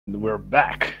We're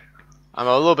back. I'm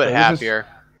a little bit So happier.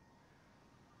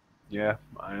 Yeah,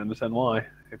 I understand why.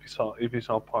 If you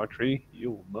saw part 3,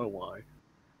 you will know why.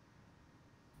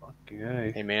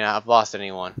 Okay. He may not have lost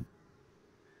anyone,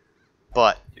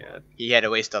 but Yeah. he had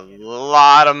to waste a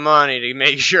lot of money to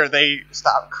make sure they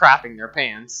stop crapping their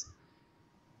pants.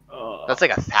 That's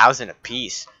like 1,000 a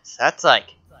piece. So that's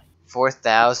like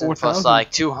 4,000 plus 4,000.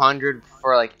 like 200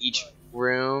 for like each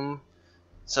room.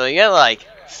 So you get like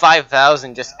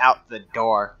 5,000 just out the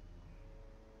door.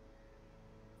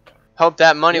 Hope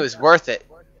that money was worth it.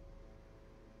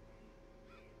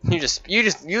 You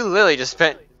literally just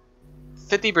spent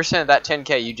 50% of that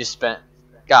 10K you just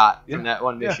got from that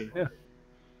one mission. Yeah,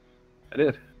 I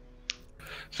did.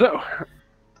 So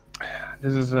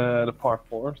this is the part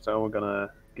 4. So we're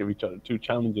gonna give each other 2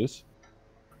 challenges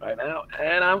right now,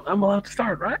 and I'm allowed to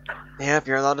start, right? Yep,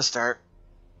 you're allowed to start.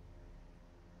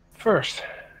 First,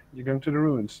 you're going to the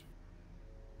ruins.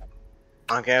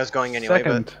 Okay, I was going anyway,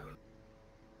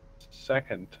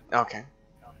 Second. Okay.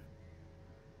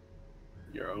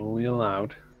 You're only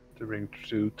allowed to bring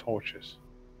 2 torches.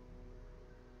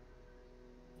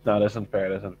 No, that's unfair.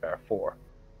 That's unfair. 4.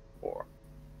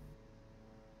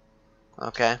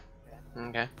 Okay.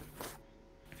 Okay.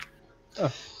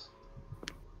 Oh.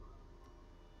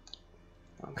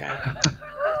 Okay.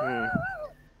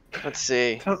 Let's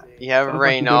see. You have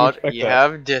Reynaud. You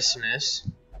have Dismiss.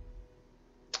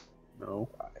 No.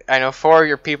 I know 4 of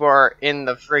your people are in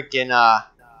the freaking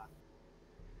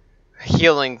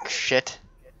healing shit.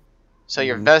 So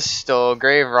your Vestal,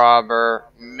 Grave Robber,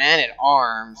 Man at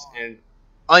Arms, and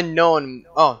Unknown.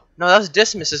 Oh no, that was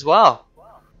Dismiss as well.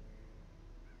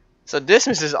 So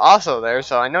Dismiss is also there.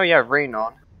 So I know you have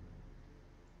Reynaud.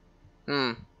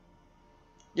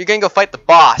 You're gonna go fight the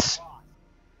boss.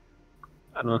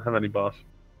 I don't have any boss.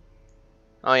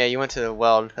 Oh yeah, you went to the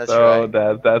weld. That's so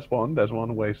right. That's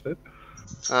one wasted.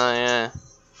 Oh yeah.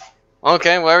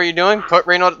 Okay, what are you doing? Put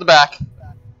Reynaud at the back.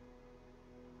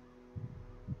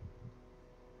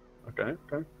 Okay.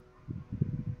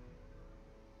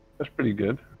 That's pretty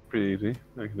good. Pretty easy.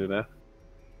 I can do that.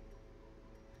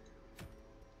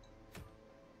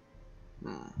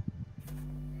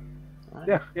 Right.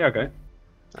 Yeah, okay.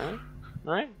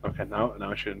 Alright. Okay, now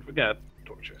I shouldn't forget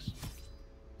torches.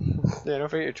 Yeah, don't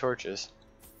forget your torches.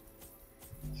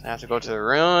 So I have to go to the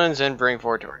ruins and bring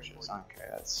 4 torches. Okay,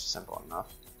 that's simple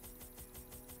enough.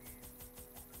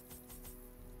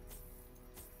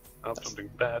 Now something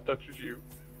bad touches you.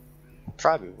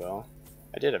 Probably will.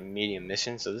 I did a medium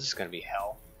mission, so this is gonna be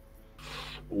hell.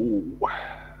 Ooh.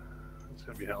 It's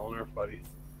gonna be hell on earth, buddy.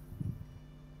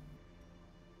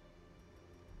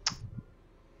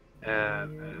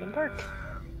 And dark.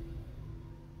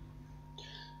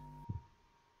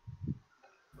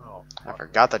 Oh, I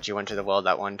forgot that you went to the well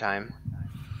that one time.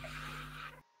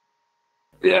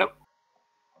 Yeah.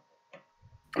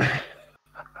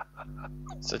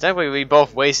 So technically we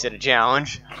both wasted a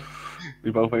challenge.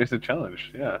 We both wasted a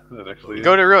challenge. Yeah, that actually.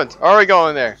 Go to ruins. Are we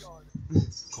going there?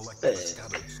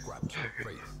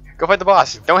 Go fight the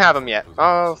boss. Don't have him yet.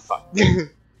 Oh fuck.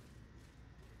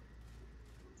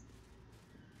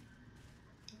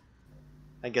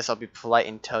 I guess I'll be polite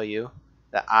and tell you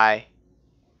that I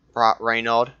brought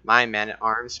Reynaud, my man at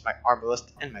arms, my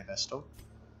arbalist, and my vestal.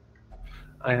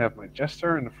 I have my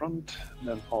jester in the front,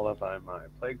 then followed by my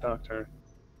plague doctor,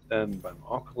 then by my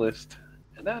oculist,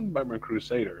 and then by my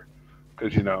crusader.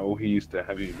 Because you know he's the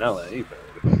heavy melee, but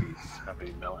he's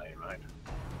heavy melee, right?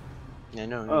 Yeah,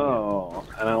 no. Oh,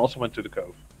 and I also went to the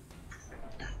cove.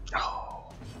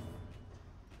 Oh,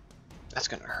 that's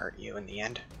gonna hurt you in the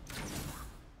end.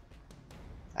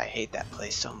 I hate that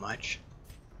place so much.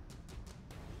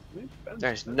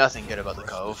 There's nothing good about the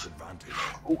cove.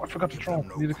 Oh, I forgot the troll.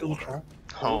 Need to kill the troll.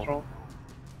 Oh.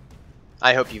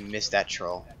 I hope you missed that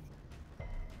troll.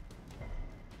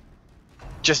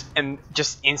 Just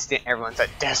instant, everyone's at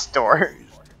death's door.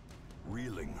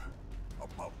 Reeling,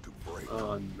 about to break.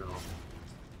 Oh no.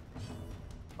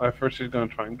 Alright, first he's gonna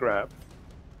try and grab.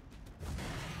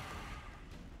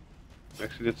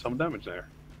 Actually did some damage there.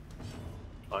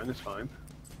 Fine, it's fine.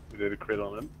 We did a crit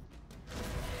on him.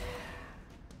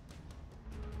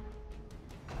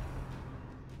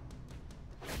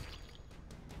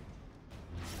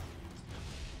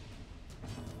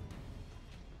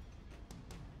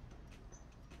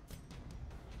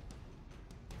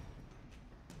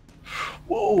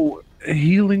 Whoa! A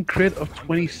healing crit of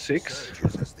 26?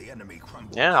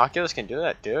 Yeah, Oculus can do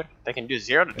that, dude. They can do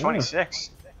 0 to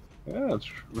 26. Yeah, it's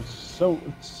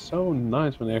so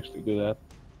nice when they actually do that.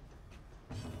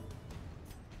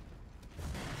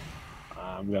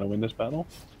 I'm gonna win this battle.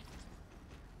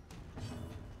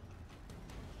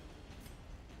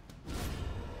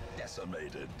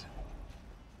 decimated.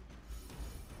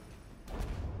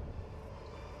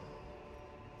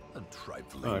 A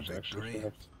trifling Oh, it's actually victory,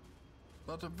 fast.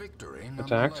 but a victory Attacked.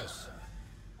 nonetheless.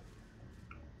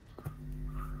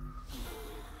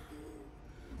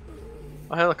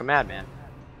 Oh, hey, look, a madman.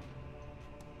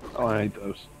 Oh, I hate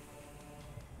those.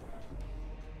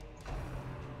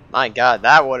 My God,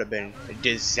 that would have been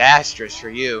disastrous for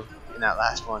you in that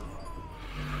last one.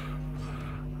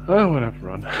 I would have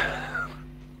run. I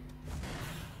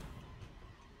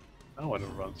would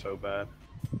have run so bad.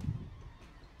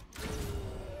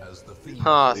 As the fiend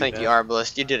Oh, See thank you, that?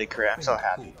 Arbalist. You did it correct. I'm so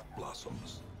happy. hope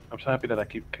blossoms. I'm so happy that I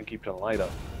can keep the light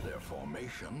up. Their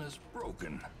formation is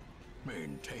broken.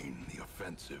 Maintain the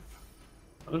offensive.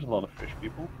 Oh, there's a lot of fish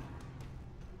people.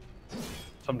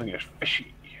 Something is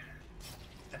fishy.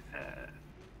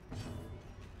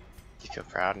 You feel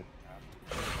proud.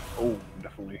 Oh,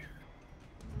 definitely.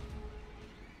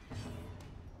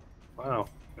 Wow,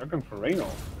 they're going for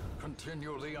Reynold.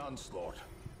 Continue the onslaught.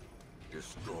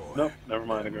 Destroy. Nope, never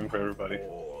mind. They're going for everybody.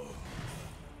 all.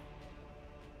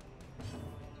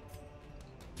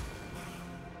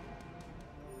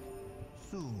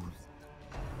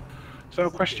 So,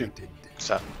 question: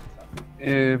 So,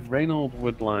 if Reynold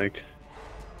would like,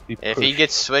 be if he pushed-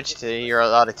 gets switched to, you're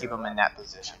allowed to keep him in that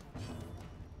position.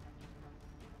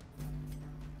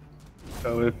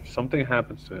 so if something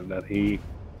happens to him that he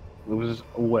loses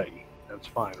away, that's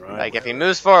fine, right? Like, if he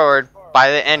moves forward by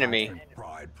the enemy,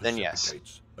 Pride then yes.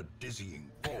 precipitates a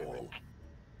dizzying fall.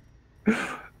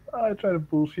 I try to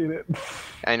bullshit it.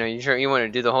 I know you wanted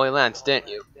to do the Holy Lance, didn't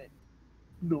you?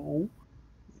 No.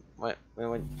 What?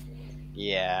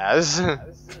 Yes. I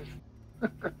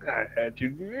had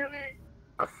you really.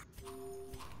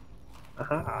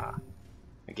 Aha.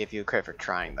 I give you credit for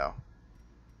trying, though.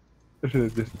 I should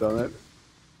have just done it.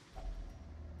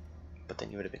 But then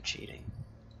you would have been cheating.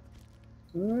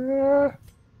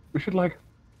 We should like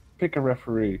pick a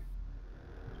referee.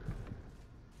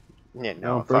 Yeah,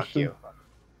 no, No, fuck person- you.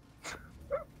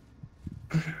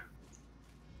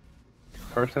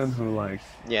 Person who like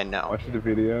Yeah, no. watches the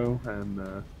video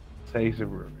and says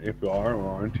if you are or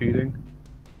aren't cheating.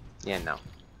 Yeah, no.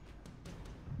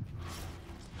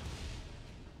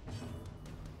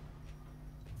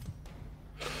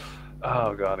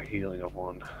 Oh god, a healing of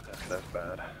one. That's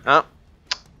bad. Oh,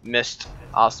 missed.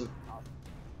 Awesome.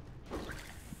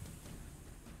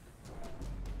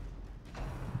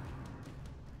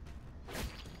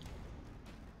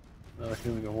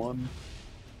 Healing of one.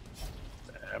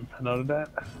 Damn, another that.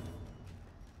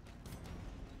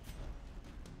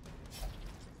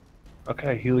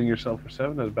 Okay, healing yourself for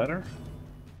 7 is better.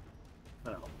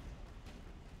 No.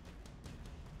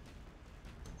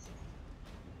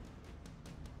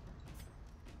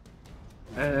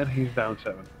 And he's down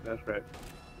 7. That's right.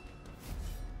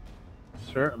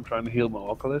 Sir, I'm trying to heal my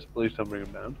Oculus. Please don't bring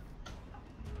him down.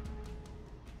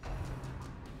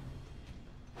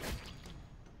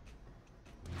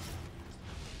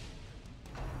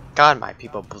 God, my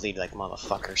people bleed like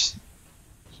motherfuckers.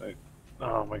 So,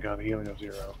 oh my god, healing of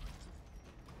 0.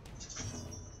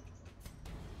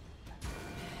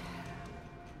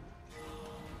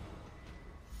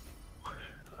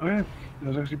 Okay, that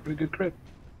was actually a pretty good crit.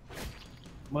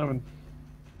 11.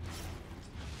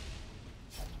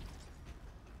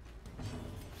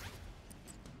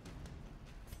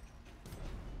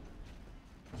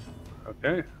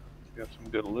 Okay, got some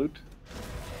good loot.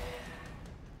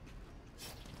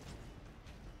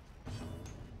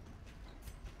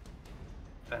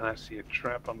 And I see a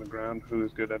trap on the ground. Who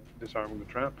is good at disarming the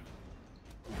trap?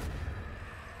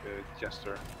 Good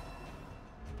Jester. I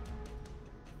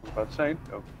was about to say,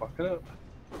 don't fuck it up.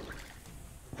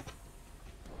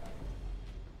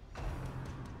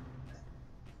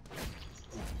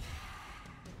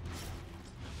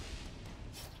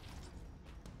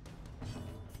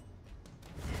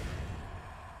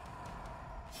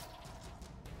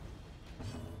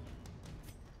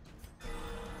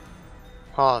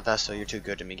 Oh, Vestal, you're too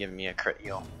good to me giving me a crit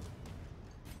heal.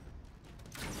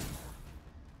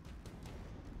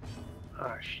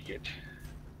 Ah, shit.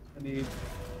 I need...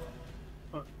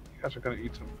 Oh, you guys are gonna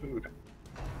eat some food.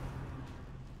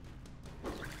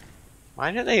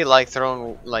 Why did they like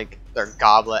throwing like their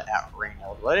goblet at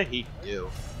Reynold? What did he do?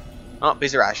 Oh,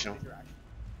 he's irrational.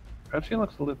 Perhaps he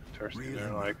looks a little bit thirsty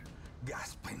there, like...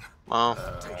 Gasping. Well,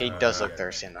 he does look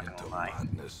thirsty, I'm not Into gonna lie.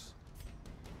 madness.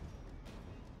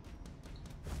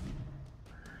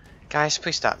 Guys,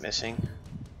 please stop missing.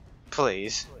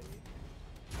 Please.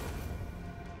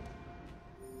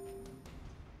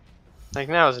 Like,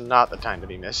 now is not the time to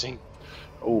be missing.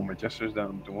 Oh, my Jester's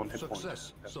down to 1 hit point.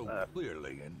 Success That's so bad.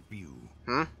 clearly in view.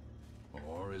 Hmm?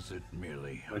 Or Or is it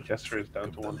merely My Jester is down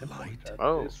trick to of 1 the hit point. light? That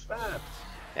Oh. is bad.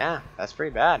 Yeah, that's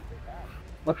pretty bad.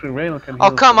 Luckily, Raynor can heal.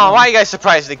 Oh, come on. Why are you guys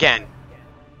surprised again?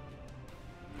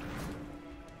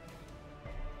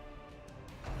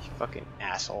 You fucking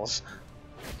assholes.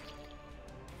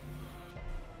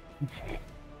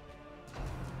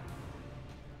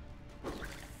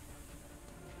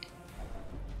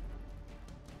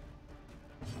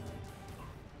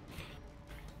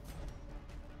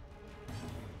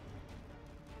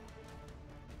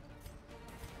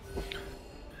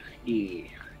 Yeah.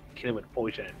 Kill him with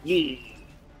poison. Yeah.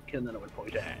 Kill another with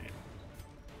poison.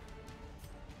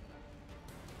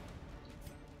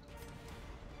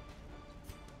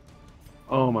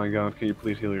 Oh my god, can you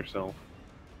please heal yourself?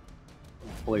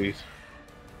 Please.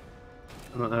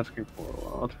 I'm not asking for a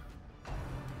lot.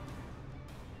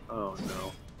 Oh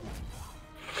no.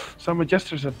 Some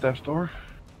Jesters at death's door.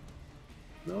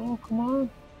 No, come on.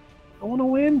 I want to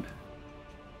win.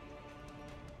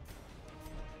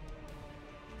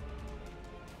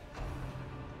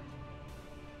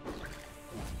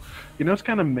 You know, it's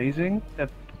kind of amazing that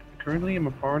currently in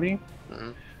my party,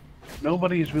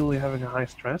 nobody is really having a high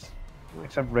stress,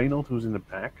 except Reynold, who's in the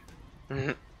back,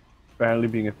 barely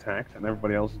being attacked, and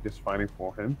everybody else is just fighting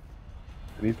for him.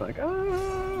 And he's like,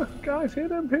 ah, guys,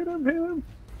 hit him, hit him, hit him.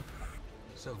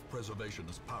 Self-preservation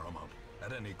is paramount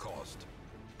at any cost.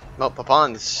 Well,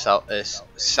 Papon is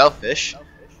selfish.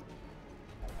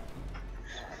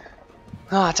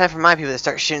 Oh, time for my people to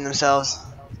start shooting themselves.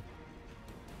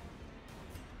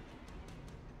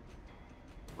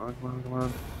 Come on, come on, come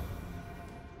on.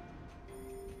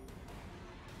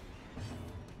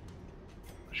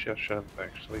 Shut up,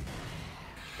 actually.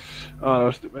 Oh, that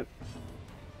was stupid.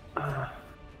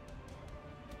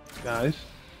 Guys,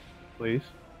 please.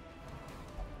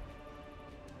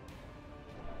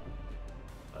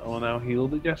 I will now heal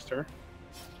the Jester.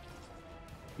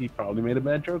 He probably made a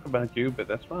bad joke about you, but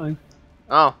that's fine.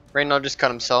 Oh, Reynold just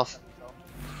cut himself.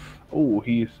 Oh,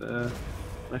 he's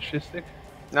fascistic.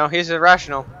 No, he's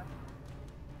irrational.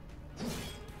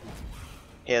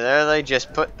 He literally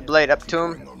just put the blade up to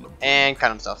him and cut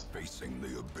himself. Facing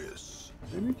the abyss.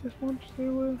 Maybe just wants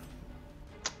to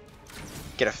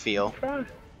Get a feel. try.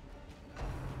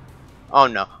 Oh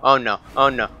no, oh no, oh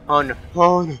no, oh no,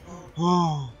 oh no,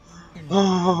 oh.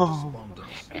 Oh.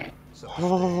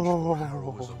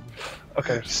 Oh.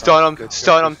 Okay. Stun him,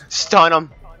 stun him, stun him.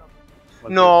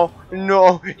 No,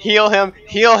 no, heal him,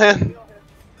 heal him.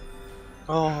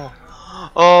 Oh,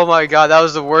 oh my god, that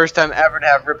was the worst time ever to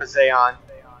have Ripazay on.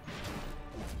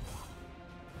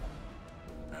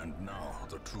 And now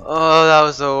the true Oh, that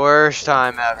was the worst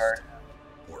time ever.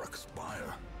 or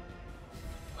expire.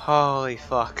 Holy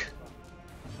fuck.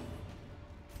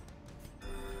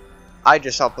 I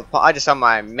just saw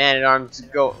my man-at-arms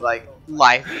go like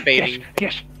life fading.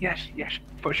 Yes, yes, yes, yes.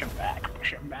 Push him back,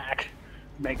 push him back.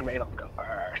 Make Raynor go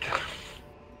hurt.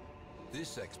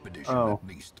 This expedition Oh, at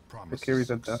least it promises carries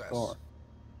a death success. door.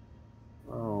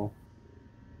 Oh.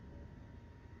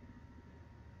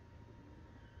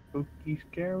 Spooky,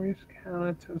 scary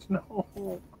skeletons,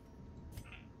 no.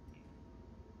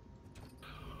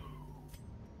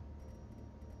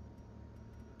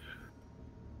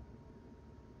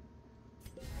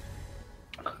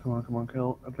 Come on,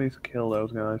 kill. At least kill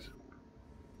those guys.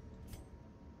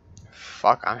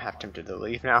 Fuck, I'm half tempted to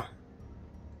leave now.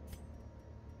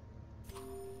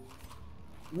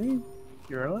 Me?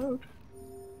 You're allowed.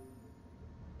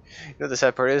 You know what the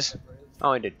sad part is? I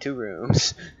only did 2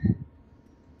 rooms.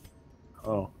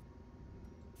 Oh.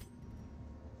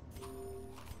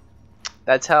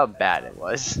 That's how bad it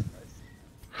was.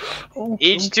 Oh,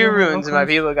 Each don't 2 kill me, runes and my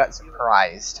okay. people got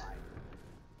surprised.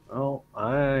 Oh,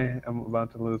 I am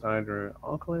about to lose either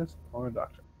Oculist or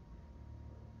Doctor.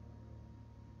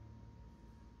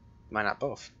 Why not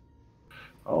both?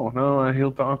 Oh, no, I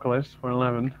healed the Oculist for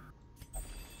 11.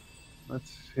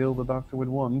 Let's heal the Doctor with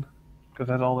 1, because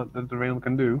that's all that the Rail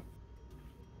can do.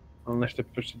 Unless they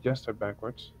push the Jester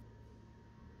backwards.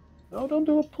 No, don't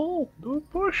do a pull. Do a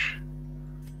push.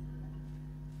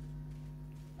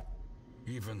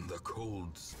 Even the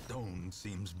cold stone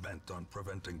seems bent on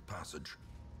preventing passage.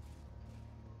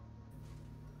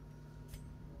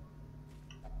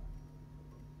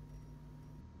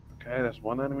 Okay, there's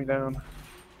 1 enemy down.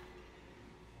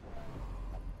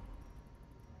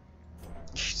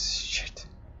 Shit.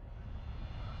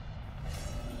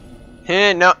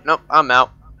 No, I'm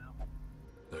out.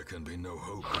 There can be no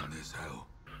hope in this hell.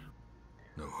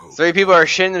 No hope. 3 people are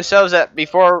shitting themselves at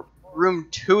before room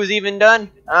 2 is even done.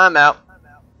 I'm out.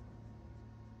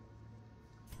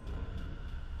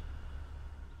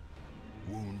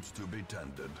 Wounds to be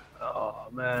tended. Oh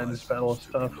man, this battle is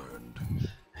Lessons to be tough. learned.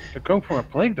 They're going for a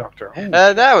plague doctor. Oh,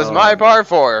 That was my part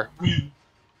 4.